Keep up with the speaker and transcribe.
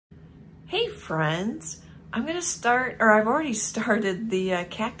Hey friends, I'm gonna start, or I've already started the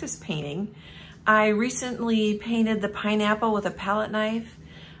cactus painting. I recently painted the pineapple with a palette knife.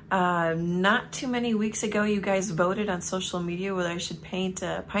 Not too many weeks ago, you guys voted on social media whether I should paint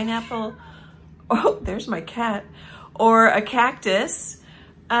a pineapple, oh, there's my cat, or a cactus.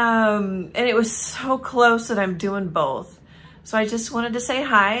 And it was so close that I'm doing both. So I just wanted to say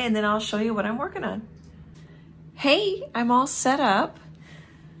hi and then I'll show you what I'm working on. Hey, I'm all set up.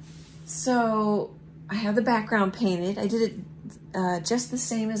 So I have the background painted. I did it just the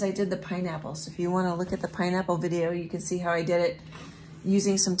same as I did the pineapple. So if you want to look at the pineapple video, you can see how I did it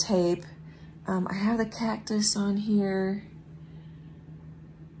using some tape. I have the cactus on here.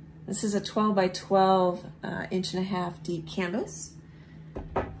 This is a 12 by 12 1.5" deep canvas.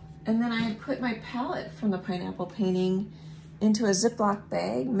 And then I had put my palette from the pineapple painting into a Ziploc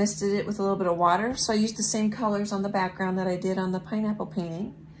bag, misted it with a little bit of water. So I used the same colors on the background that I did on the pineapple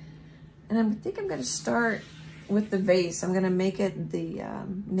painting. And I think I'm gonna start with the vase. I'm gonna make it the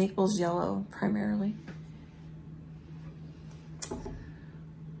Naples yellow primarily. So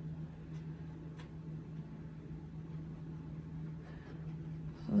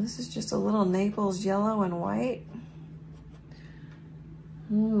this is just a little Naples yellow and white.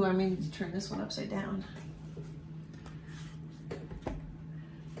 Ooh, I may need to turn this one upside down.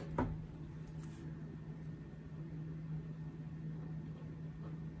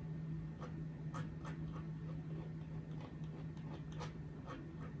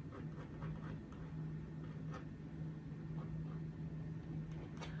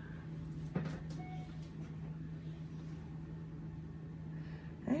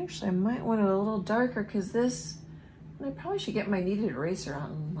 Actually, I might want it a little darker because this, I probably should get my kneaded eraser out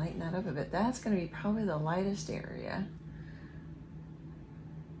and lighten that up a bit. That's going to be probably the lightest area.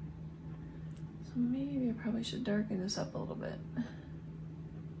 So maybe I probably should darken this up a little bit.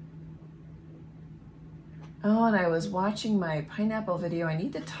 Oh, and I was watching my pineapple video. I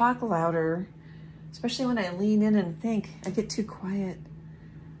need to talk louder, especially when I lean in and think. I get too quiet.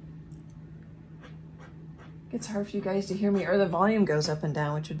 It's hard for you guys to hear me, or the volume goes up and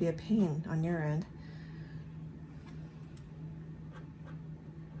down, which would be a pain on your end.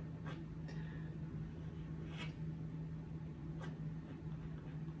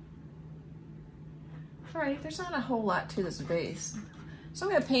 All right, there's not a whole lot to this vase. So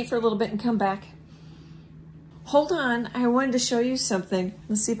I'm gonna paint for a little bit and come back. Hold on, I wanted to show you something.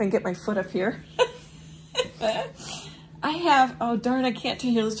 Let's see if I can get my foot up here. I have, oh darn, I can't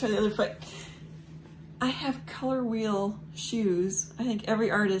turn here, let's try the other foot. I have color wheel shoes. I think every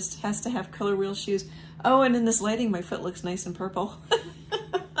artist has to have color wheel shoes. Oh, and in this lighting, my foot looks nice and purple.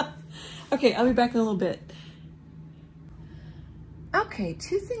 Okay, I'll be back in a little bit. Okay,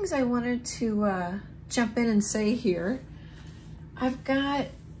 two things I wanted to jump in and say here. I've got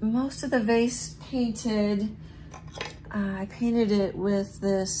most of the vase painted. I painted it with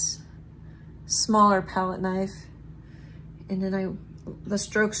this smaller palette knife, and then the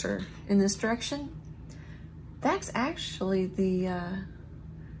strokes are in this direction. That's actually the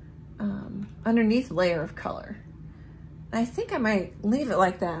underneath layer of color. I think I might leave it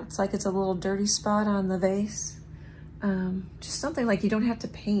like that. It's like it's a little dirty spot on the vase. Just something like you don't have to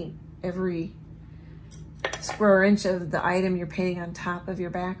paint every square inch of the item you're painting on top of your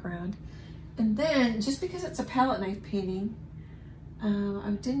background. And then, just because it's a palette knife painting, I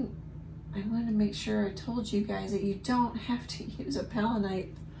wanted to make sure I told you guys that you don't have to use a palette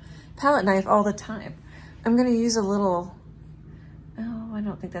knife all the time. I'm gonna use a little, oh, I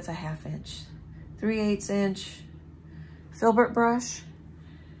don't think that's a 1/2 inch, 3/8 inch filbert brush.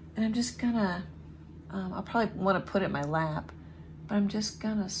 And I'm just gonna, I'll probably wanna put it in my lap, but I'm just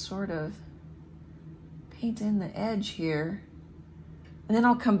gonna sort of paint in the edge here. And then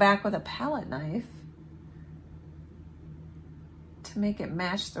I'll come back with a palette knife to make it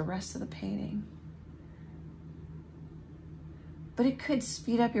match the rest of the painting. But it could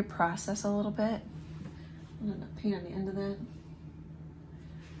speed up your process a little bit. I'm gonna paint on the end of that.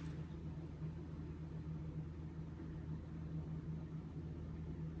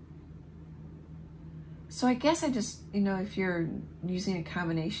 So I guess I just, you know, if you're using a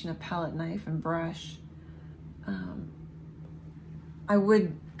combination of palette knife and brush, I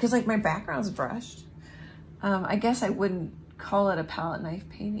would, because like my background's brushed, I guess I wouldn't call it a palette knife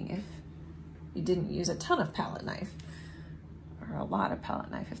painting if you didn't use a ton of palette knife. Or a lot of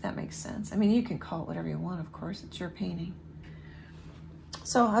palette knife, if that makes sense. I mean, you can call it whatever you want, of course, it's your painting.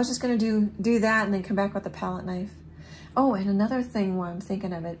 So I was just gonna do that and then come back with the palette knife. Oh, and another thing while I'm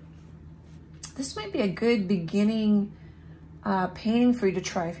thinking of it, this might be a good beginning painting for you to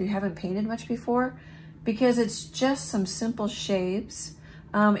try if you haven't painted much before, because it's just some simple shapes.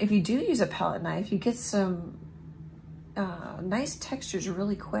 If you do use a palette knife, you get some nice textures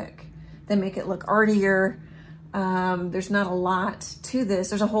really quick. They make it look artier. There's not a lot to this.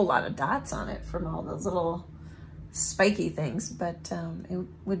 There's a whole lot of dots on it from all those little spiky things, but it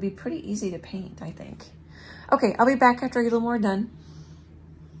would be pretty easy to paint, I think. Okay, I'll be back after I get a little more done.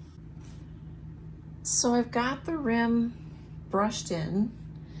 So I've got the rim brushed in,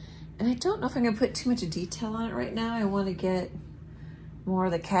 and I don't know if I'm gonna put too much detail on it right now. I wanna get more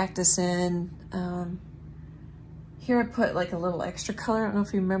of the cactus in. Here I put like a little extra color. I don't know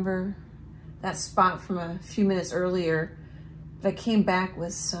if you remember that spot from a few minutes earlier, but I came back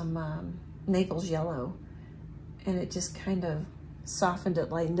with some Naples yellow, and it just kind of softened it,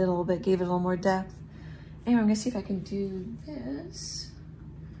 lightened it a little bit, gave it a little more depth. Anyway, I'm gonna see if I can do this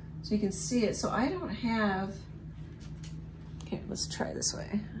so you can see it. So I don't have, okay, let's try this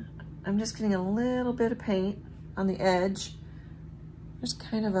way. I'm just getting a little bit of paint on the edge. There's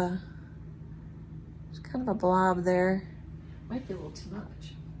kind of a blob there. Might be a little too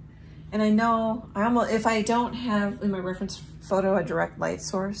much. And I know, if I don't have in my reference photo a direct light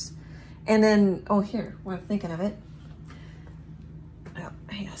source, and then, oh here, when I'm thinking of it, oh,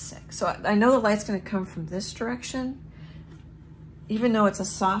 hang on a sec. So I know the light's gonna come from this direction, even though it's a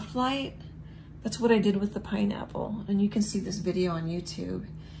soft light. That's what I did with the pineapple. And you can see this video on YouTube.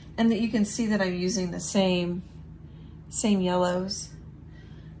 And that you can see that I'm using the same yellows.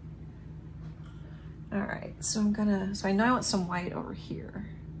 All right, so I know I want some white over here.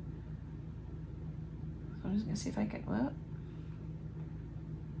 So I'm just gonna see if I can, whoop.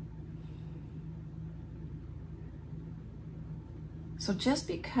 So just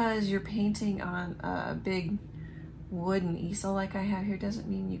because you're painting on a big wooden easel like I have here doesn't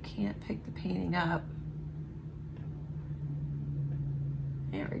mean you can't pick the painting up.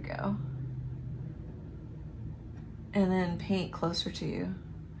 There we go. And then paint closer to you,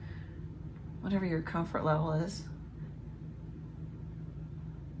 whatever your comfort level is.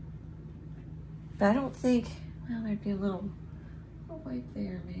 But I don't think, well, there'd be a little white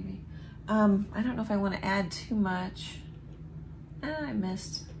there maybe. I don't know if I want to add too much. I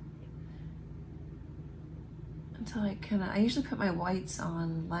missed. Until I usually put my whites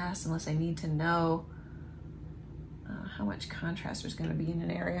on last unless I need to know how much contrast there's going to be in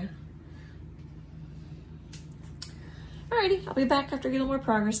an area. Alrighty, I'll be back after I get a little more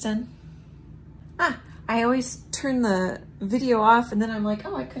progress done. I always turn the video off and then I'm like,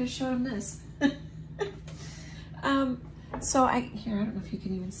 oh, I could have showed him this. So I don't know if you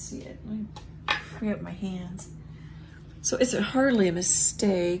can even see it. Let me free up my hands. So it's hardly a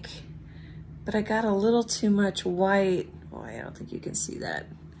mistake, but I got a little too much white. Boy, I don't think you can see that.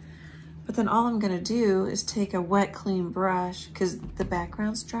 But then all I'm gonna do is take a wet, clean brush, because the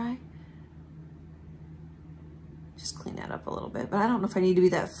background's dry. Just clean that up a little bit. But I don't know if I need to be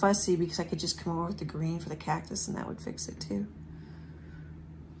that fussy because I could just come over with the green for the cactus and that would fix it too.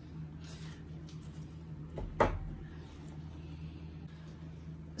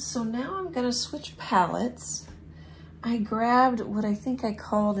 So now I'm gonna switch palettes. I grabbed what I think I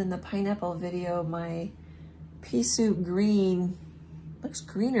called in the pineapple video my pea soup green. Looks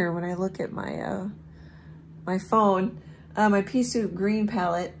greener when I look at my my phone. My pea soup green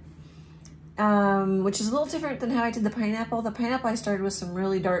palette, which is a little different than how I did the pineapple. The pineapple I started with some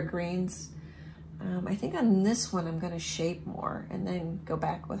really dark greens. I think on this one I'm gonna shape more and then go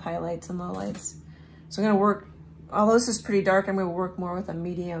back with highlights and lowlights. So I'm gonna work, although this is pretty dark, I'm gonna work more with a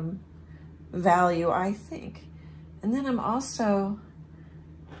medium value, I think. And then I'm also,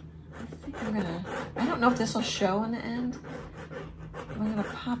 I don't know if this will show in the end. I'm gonna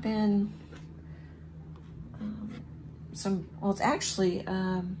pop in some, well, it's actually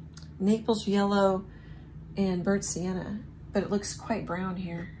Naples yellow and burnt sienna, but it looks quite brown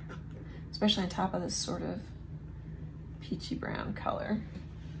here, especially on top of this sort of peachy brown color.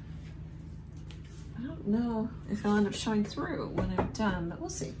 I don't know if it'll end up showing through when I'm done, but we'll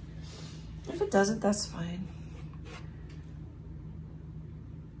see. If it doesn't, that's fine.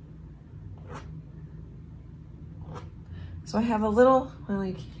 So I have a little, well,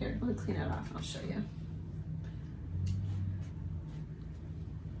 here, let me clean it off and I'll show you.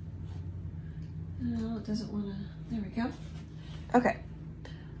 No, it doesn't want to, there we go. Okay,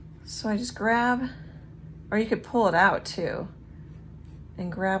 so I just grab, or you could pull it out too, and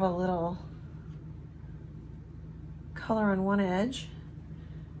grab a little color on one edge,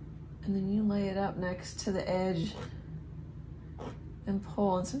 and then you lay it up next to the edge and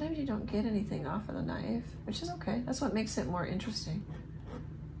pull, and sometimes you don't get anything off of the knife, which is okay. That's what makes it more interesting.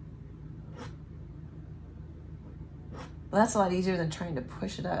 Well, that's a lot easier than trying to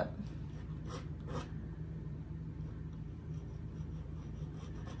push it up. Okay, so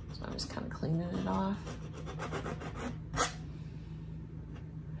So I'm just kind of cleaning it off.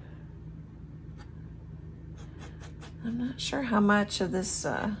 I'm not sure how much of this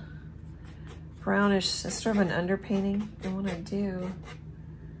brownish is sort of an underpainting I want to do.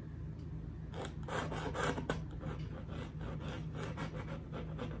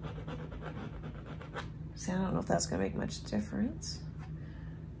 See, I don't know if that's going to make much difference.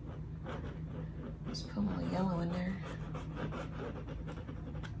 Just put a little yellow in there.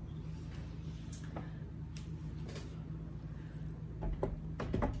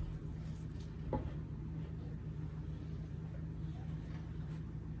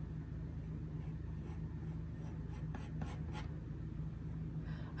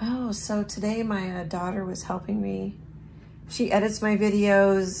 Oh, so today my daughter was helping me. She edits my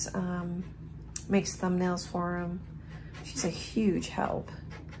videos, makes thumbnails for them. She's a huge help.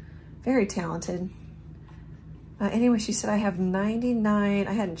 Very talented. Anyway, she said I have 99,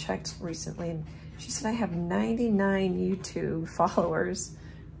 I hadn't checked recently, and she said I have 99 YouTube followers,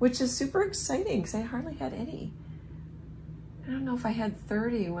 which is super exciting because I hardly had any. I don't know if I had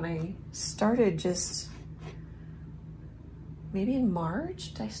 30 when I started, just maybe in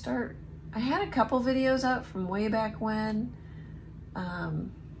March. Did I start? I had a couple videos up from way back when.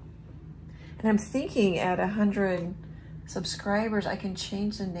 And I'm thinking at 100 subscribers, I can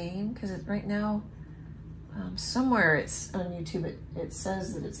change the name, because right now, somewhere it's on YouTube, it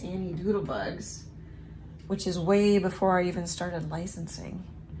says that it's Annie Doodlebugs, which is way before I even started licensing.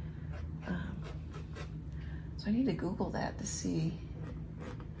 So I need to Google that to see.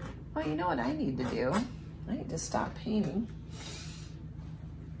 Well, you know what I need to do? I need to stop painting.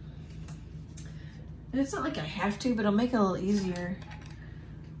 And it's not like I have to, but it'll make it a little easier.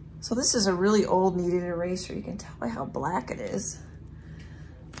 So this is a really old kneaded eraser. You can tell by how black it is.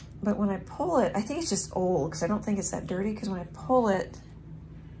 But when I pull it, I think it's just old because I don't think it's that dirty, because when I pull it,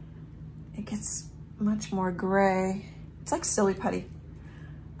 it gets much more gray. It's like silly putty.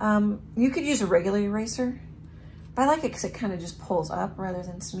 You could use a regular eraser, but I like it because it kind of just pulls up rather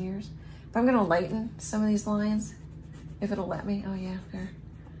than smears. But I'm gonna lighten some of these lines, if it'll let me. Oh yeah, there.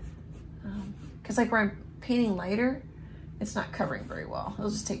 Because like where I'm painting lighter, it's not covering very well.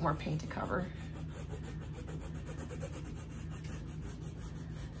 It'll just take more paint to cover.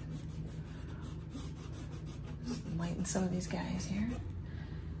 Just lighten some of these guys here.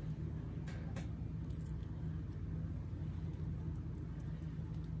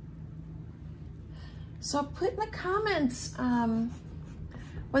 So put in the comments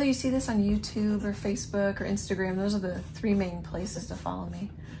whether you see this on YouTube or Facebook or Instagram. Those are the 3 main places to follow me.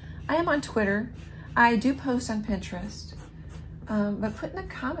 I am on Twitter. I do post on Pinterest. But put in the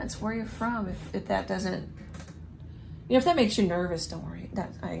comments where you're from if that doesn't, you know, if that makes you nervous, don't worry.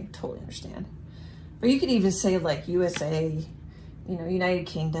 That I totally understand. But you could even say like USA, you know, United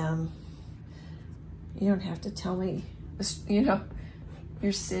Kingdom. You don't have to tell me, you know,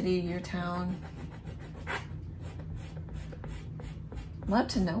 your city, your town. Love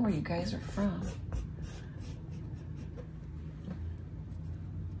to know where you guys are from.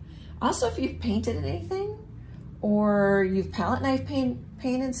 Also, if you've painted anything, or you've palette knife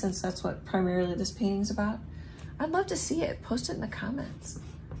painted, since that's what primarily this painting's about, I'd love to see it. Post it in the comments.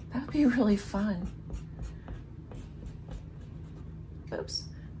 That would be really fun. Oops,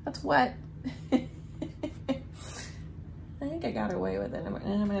 that's wet. I think I got away with it. I'm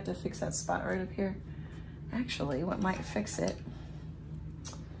gonna have to fix that spot right up here. Actually, what might fix it,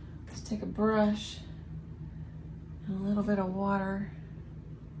 let's take a brush and a little bit of water.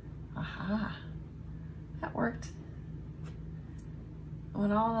 Aha. That worked.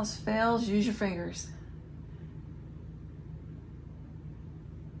 When all else fails, use your fingers.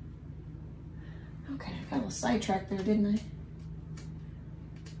 Okay, I got a little sidetracked there, didn't I?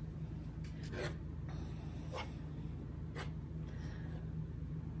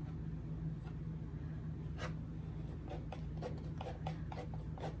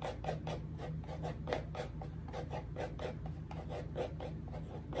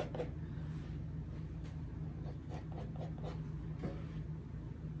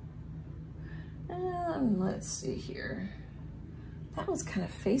 Let's see here. That one's kind of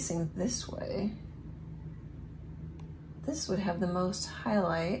facing this way. This would have the most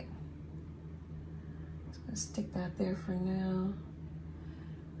highlight. Just gonna stick that there for now.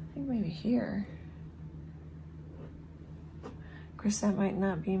 I think maybe here. Of course, that might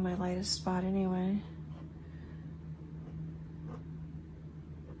not be my lightest spot anyway.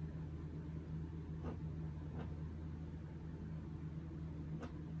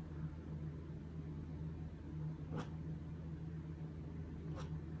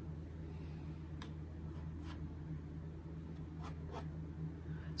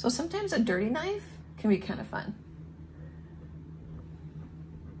 So sometimes a dirty knife can be kind of fun.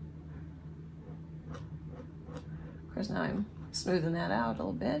 Of course, now I'm smoothing that out a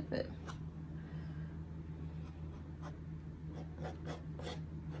little bit, but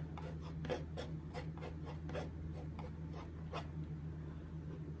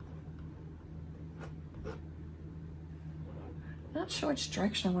not sure which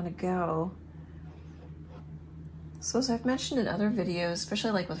direction I want to go. So as I've mentioned in other videos,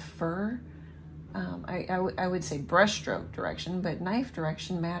 especially like with fur, I would say brush stroke direction, but knife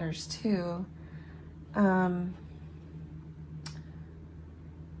direction matters too. I'm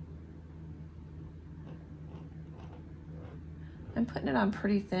putting it on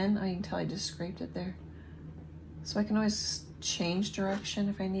pretty thin. Oh, you can tell I just scraped it there. So I can always change direction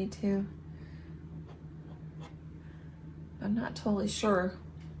if I need to. I'm not totally sure.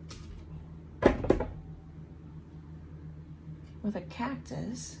 With a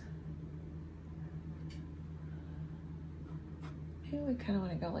cactus, maybe we kind of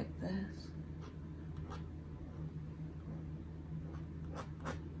want to go like this.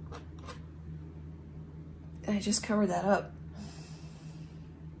 And I just covered that up.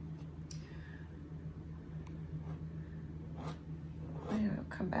 I'll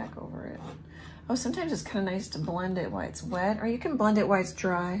come back over it. Oh, sometimes it's kind of nice to blend it while it's wet, or you can blend it while it's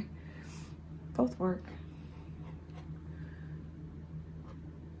dry. Both work.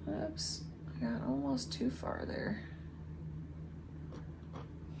 Oops, I got almost too far there.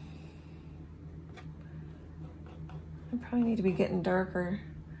 I probably need to be getting darker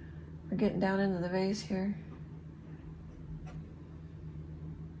or getting down into the vase here.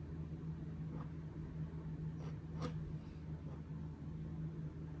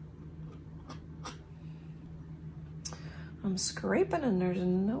 I'm scraping and there's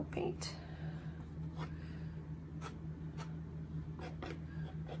no paint.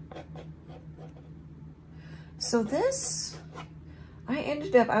 So this,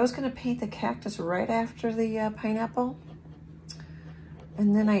 I was gonna paint the cactus right after the pineapple.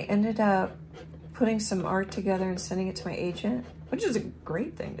 And then I ended up putting some art together and sending it to my agent, which is a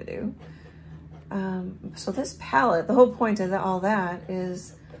great thing to do. So this palette, the whole point of all that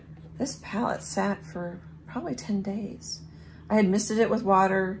is this palette sat for probably 10 days. I had misted it with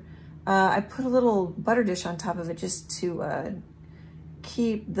water. I put a little butter dish on top of it just to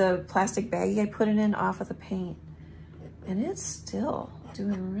keep the plastic baggie I put it in off of the paint. And it's still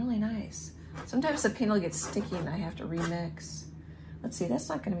doing really nice. Sometimes the paint will get sticky and I have to remix. Let's see, that's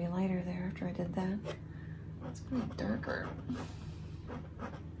not gonna be lighter there after I did that. It's gonna be darker.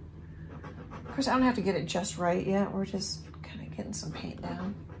 Of course, I don't have to get it just right yet. We're just kind of getting some paint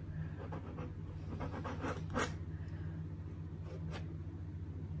down.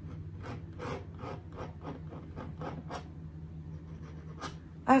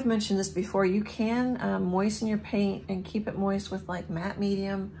 I've mentioned this before, you can moisten your paint and keep it moist with like matte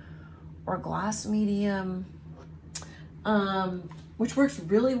medium or gloss medium, which works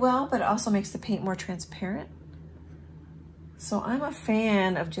really well, but it also makes the paint more transparent. So I'm a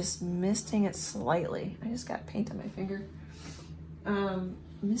fan of just misting it slightly. I just got paint on my finger.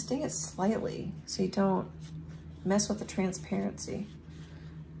 Misting it slightly so you don't mess with the transparency.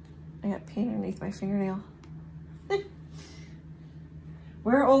 I got paint underneath my fingernail.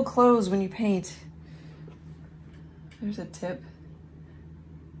 Wear old clothes when you paint. There's a tip.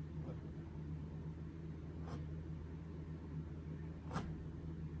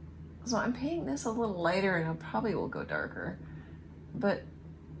 So I'm painting this a little lighter and it probably will go darker. But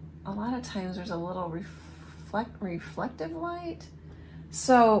a lot of times there's a little reflective light.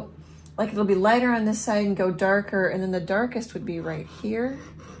 So like it'll be lighter on this side and go darker, and then the darkest would be right here.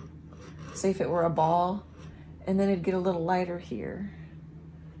 Say if it were a ball, and then it'd get a little lighter here.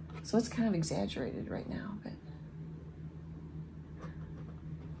 So it's kind of exaggerated right now, but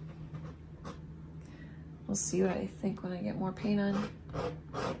we'll see what I think when I get more paint on.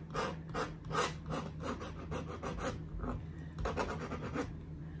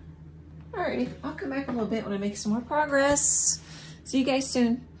 Alrighty, I'll come back a little bit when I make some more progress. See you guys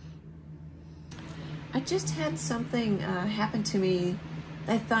soon. I just had something happen to me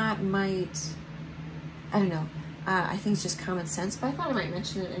that I thought might, I don't know, I think it's just common sense, but I thought I might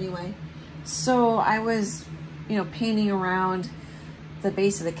mention it anyway. So I was, painting around the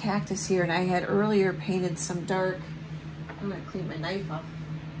base of the cactus here, and I had earlier painted some dark, I'm gonna clean my knife off.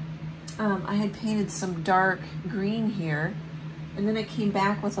 I had painted some dark green here, and then I came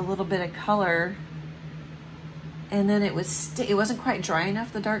back with a little bit of color, and then it wasn't quite dry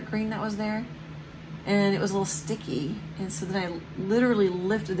enough, the dark green that was there, and it was a little sticky, and so then I literally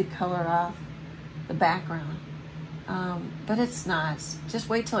lifted the color off the background. but it's not. Just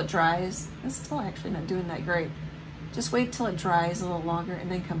wait till it dries. It's still actually not doing that great. Just wait till it dries a little longer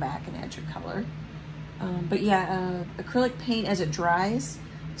and then come back and add your color. But yeah, acrylic paint as it dries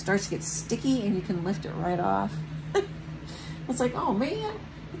starts to get sticky and you can lift it right off. It's like, oh man,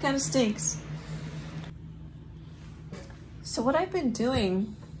 it kind of stinks. So what I've been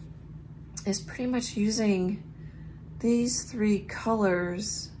doing is pretty much using these three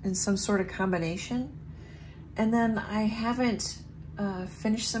colors in some sort of combination. And then I haven't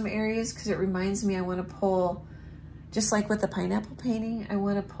finished some areas because it reminds me I want to pull, just like with the pineapple painting, I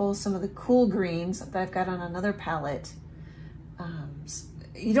want to pull some of the cool greens that I've got on another palette.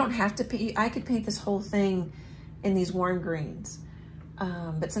 You don't have to paint, I could paint this whole thing in these warm greens.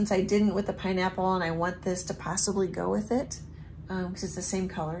 But since I didn't with the pineapple and I want this to possibly go with it, because it's the same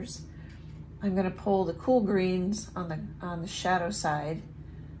colors, I'm gonna pull the cool greens on the shadow side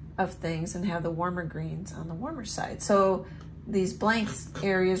of things and have the warmer greens on the warmer side. So these blank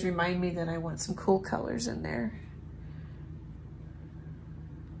areas remind me that I want some cool colors in there.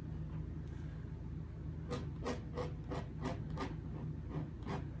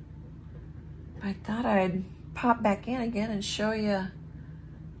 I thought I'd pop back in again and show you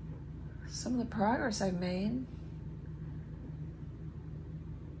some of the progress I've made.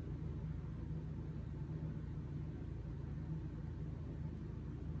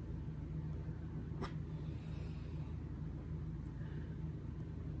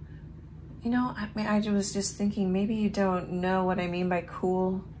 You know, I was just thinking maybe you don't know what I mean by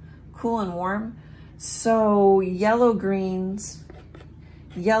cool and warm. So yellow greens,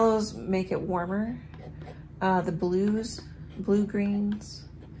 yellows make it warmer. The blue greens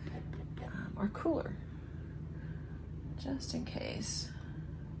are cooler, just in case.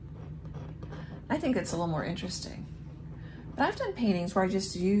 I think it's a little more interesting. But I've done paintings where I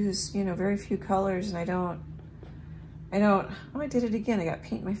just use, you know, very few colors and I don't, oh, I did it again. I got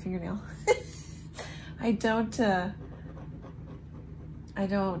paint in my fingernail. I don't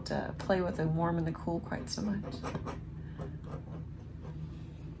play with the warm and the cool quite so much.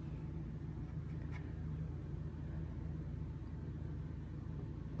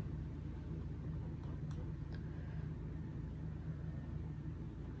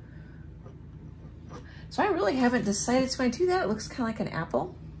 So I really haven't decided it's going to do that. It looks kind of like an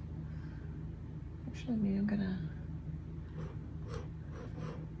apple. Actually, maybe I'm gonna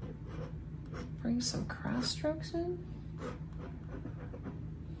bring some cross strokes in.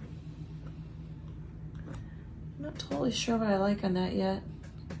 I'm not totally sure what I like on that yet.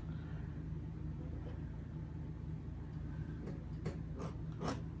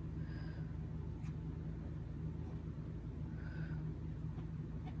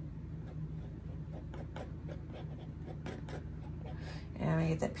 Yeah, I'm gonna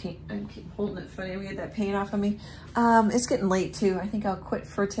get that paint. I keep holding it funny. I'm gonna get that paint off of me. It's getting late too. I think I'll quit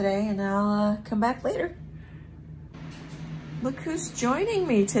for today and I'll come back later. Look who's joining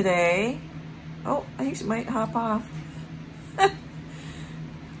me today. Oh, I think she might hop off.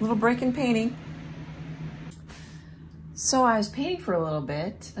 Little break in painting. So I was painting for a little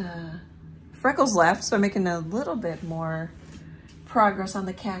bit. Freckles left, so I'm making a little bit more progress on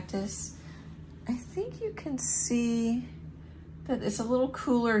the cactus. I think you can see that it's a little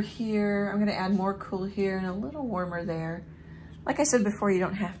cooler here. I'm gonna add more cool here and a little warmer there. Like I said before, you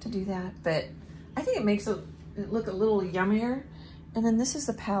don't have to do that, but I think it makes it look a little yummier. And then this is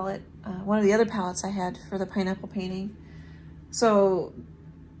the palette, one of the other palettes I had for the pineapple painting. So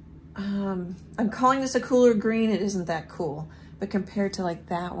I'm calling this a cooler green. It isn't that cool, but compared to like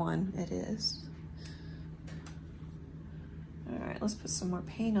that one, it is. All right, let's put some more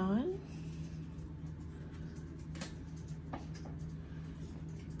paint on.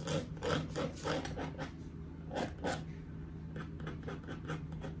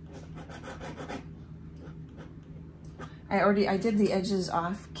 I did the edges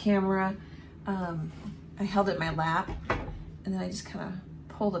off camera. I held it in my lap and then I just kind of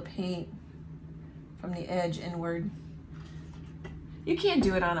pull the paint from the edge inward. You can't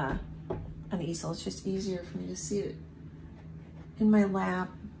do it on an easel. It's just easier for me to see it in my lap.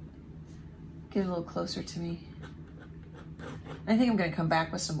 Get a little closer to me. I think I'm gonna come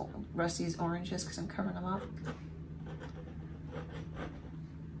back with some Rusty's oranges because I'm covering them up.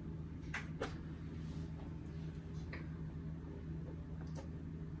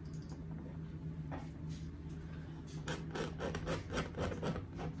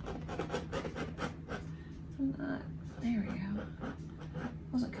 There we go.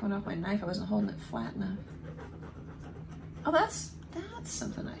 Wasn't coming off my knife. I wasn't holding it flat enough. Oh, that's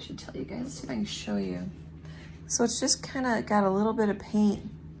something I should tell you guys. Let's see if I can show you. So it's just kind of got a little bit of paint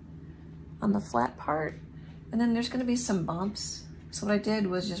on the flat part. And then there's gonna be some bumps. So what I did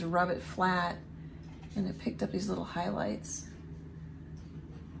was just rub it flat and it picked up these little highlights.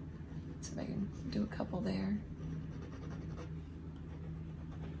 See if I can do a couple there.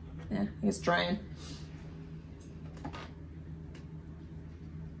 Yeah, I think it's drying.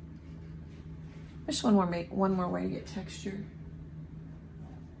 Just one more way to get texture.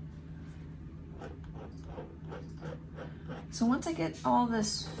 So once I get all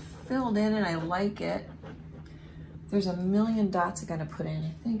this filled in and I like it, there's a million dots I'm gonna put in.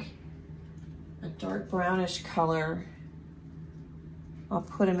 I think a dark brownish color, I'll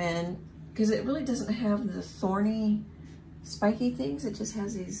put them in because it really doesn't have the thorny, spiky things. It just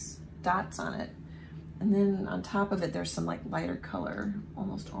has these dots on it. And then on top of it, there's some like lighter color,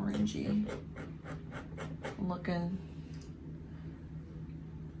 almost orangey looking.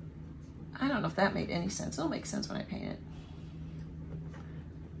 I don't know if that made any sense. It'll make sense when I paint it.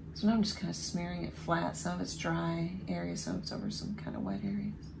 So now I'm just kind of smearing it flat. Some of it's dry areas, some of it's over some kind of wet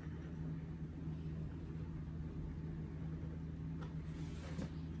areas.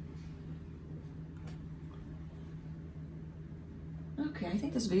 Okay, I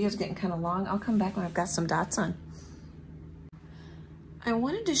think this video is getting kind of long. I'll come back when I've got some dots on. I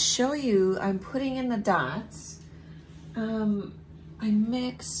wanted to show you, I'm putting in the dots. I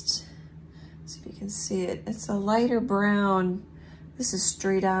mixed, let's see if you can see it. It's a lighter brown. This is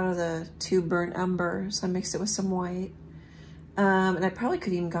straight out of the tube burnt umber. So I mixed it with some white. And I probably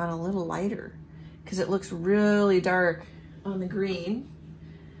could even gone a little lighter because it looks really dark on the green.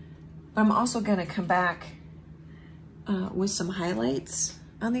 But I'm also gonna come back with some highlights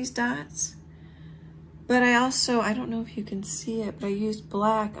on these dots. But I also, I don't know if you can see it, but I used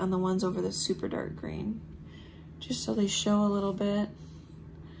black on the ones over the super dark green, just so they show a little bit.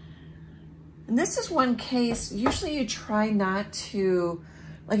 And this is one case, usually you try not to,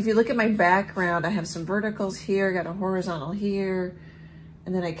 like if you look at my background, I have some verticals here, got a horizontal here,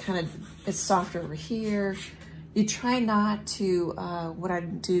 and then I kind of, it's softer over here. You try not to, what I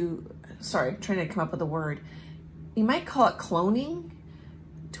do, sorry, trying to come up with a word. You might call it cloning,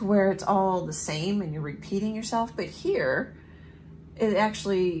 to where it's all the same and you're repeating yourself. But here, it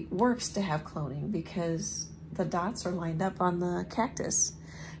actually works to have cloning because the dots are lined up on the cactus.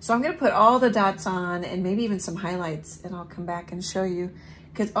 So I'm gonna put all the dots on and maybe even some highlights, and I'll come back and show you.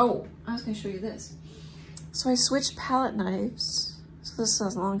 Because, oh, I was gonna show you this. So I switched palette knives. So this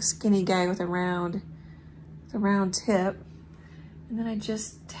is a long skinny guy with a round tip. And then I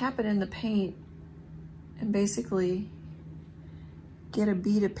just tap it in the paint and basically get a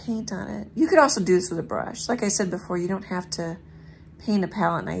bead of paint on it. You could also do this with a brush. Like I said before, you don't have to paint a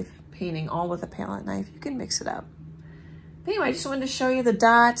palette knife, painting all with a palette knife. You can mix it up. But anyway, I just wanted to show you the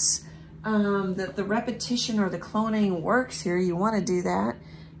dots, that the repetition or the cloning works here. You want to do that.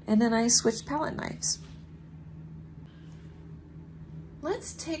 And then I switched palette knives.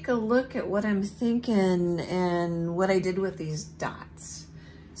 Let's take a look at what I'm thinking and what I did with these dots.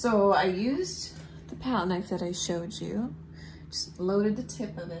 So I used the palette knife that I showed you. Just loaded the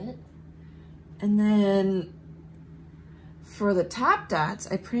tip of it. And then for the top dots,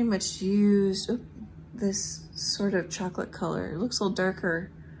 I pretty much used this sort of chocolate color. It looks a little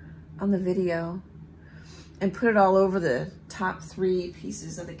darker on the video. And put it all over the top 3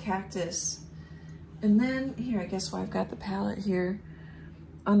 pieces of the cactus. And then here, I guess why I've got the palette here.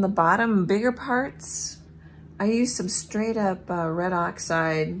 On the bottom, bigger parts, I used some straight up red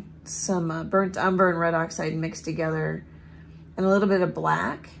oxide, some burnt umber and red oxide mixed together, and a little bit of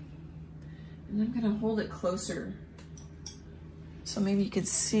black. And I'm gonna hold it closer so maybe you could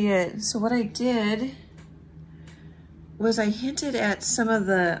see it. So what I did was I hinted at some of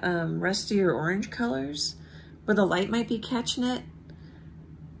the rustier orange colors where the light might be catching it.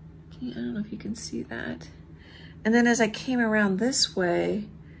 I don't know if you can see that. And then as I came around this way,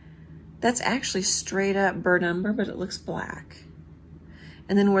 that's actually straight up burnt umber, but it looks black.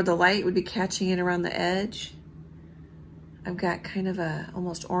 And then where the light would be catching it around the edge, I've got kind of a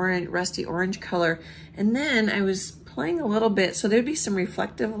almost orange, rusty orange color. And then I was playing a little bit, so there'd be some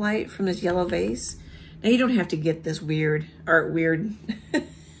reflective light from this yellow vase. Now you don't have to get this weird. I don't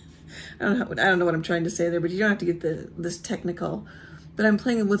know what I'm trying to say there, but you don't have to get this technical. But I'm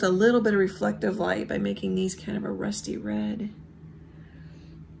playing with a little bit of reflective light by making these kind of a rusty red.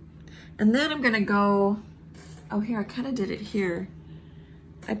 And then I'm gonna go, oh here, I kind of did it here.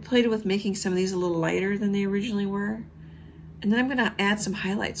 I played with making some of these a little lighter than they originally were. And then I'm gonna add some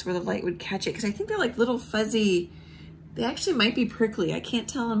highlights where the light would catch it, because I think they're like little fuzzy, they actually might be prickly. I can't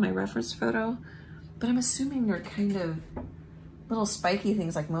tell in my reference photo, but I'm assuming they're kind of little spiky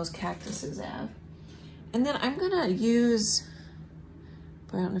things like most cactuses have. And then I'm gonna use,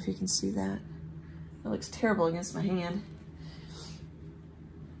 I don't know if you can see that. It looks terrible against my hand.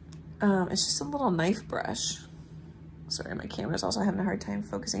 It's just a little knife brush. Sorry, my camera's also having a hard time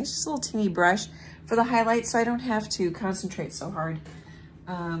focusing. It's just a little teeny brush for the highlights so I don't have to concentrate so hard.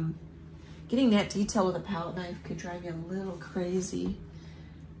 Getting that detail with a palette knife could drive you a little crazy.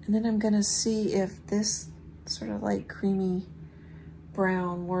 And then I'm gonna see if this sort of like creamy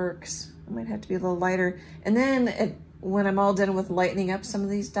brown works. I might have to be a little lighter. And then when I'm all done with lightening up some of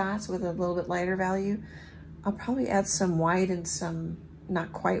these dots with a little bit lighter value, I'll probably add some white and some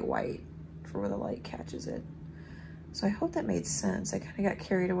not quite white for where the light catches it. So I hope that made sense. I kind of got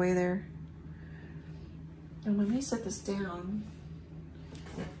carried away there. And let me set this down.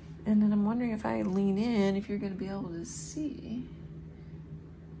 And then I'm wondering if I lean in, if you're gonna be able to see.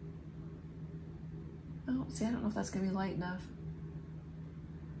 Oh, see, I don't know if that's gonna be light enough.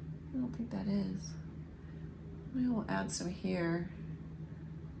 I don't think that is. Maybe we'll add some here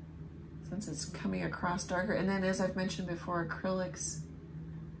since it's coming across darker. And then as I've mentioned before, acrylics,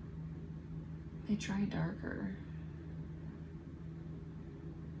 they dry darker.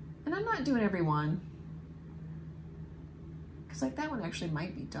 And I'm not doing every one, because like that one actually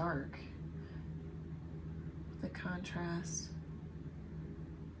might be dark, the contrast.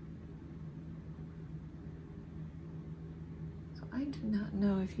 So I do not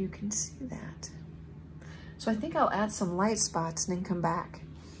know if you can see that. So I think I'll add some light spots and then come back.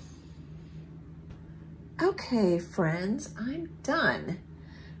 Okay, friends, I'm done.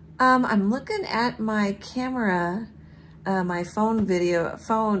 I'm looking at my camera, my phone,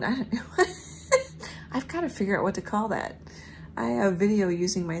 I don't know. I've got to figure out what to call that. I have video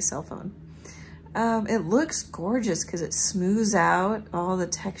using my cell phone. It looks gorgeous because it smooths out all the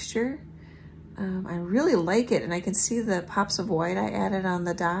texture. I really like it, and I can see the pops of white I added on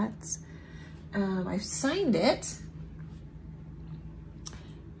the dots. I've signed it.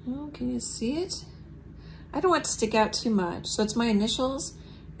 Oh, can you see it? I don't want it to stick out too much. So it's my initials,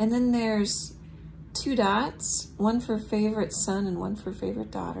 and then there's 2 dots, one for favorite son and one for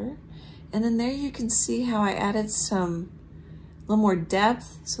favorite daughter. And then there you can see how I added a little more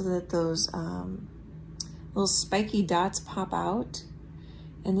depth so that those little spiky dots pop out.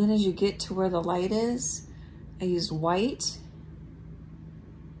 And then as you get to where the light is, I used white.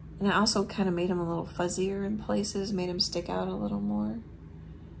 And I also kind of made them a little fuzzier in places, made them stick out a little more.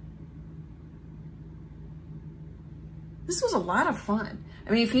 This was a lot of fun.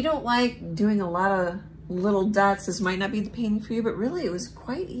 I mean, if you don't like doing a lot of little dots, this might not be the painting for you, but really it was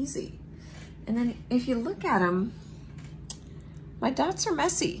quite easy. And then if you look at them, my dots are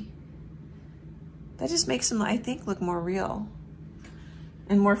messy. That just makes them, I think, look more real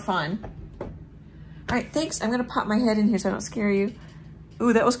and more fun. All right, thanks. I'm gonna pop my head in here so I don't scare you.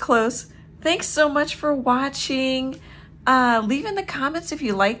 Ooh, that was close. Thanks so much for watching. Leave in the comments if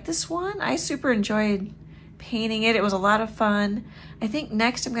you like this one. I super enjoyed painting it. It was a lot of fun. I think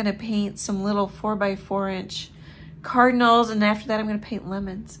next I'm gonna paint some little 4x4 inch cardinals, and after that I'm gonna paint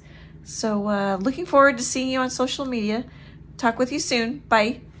lemons. So looking forward to seeing you on social media. Talk with you soon.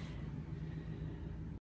 Bye.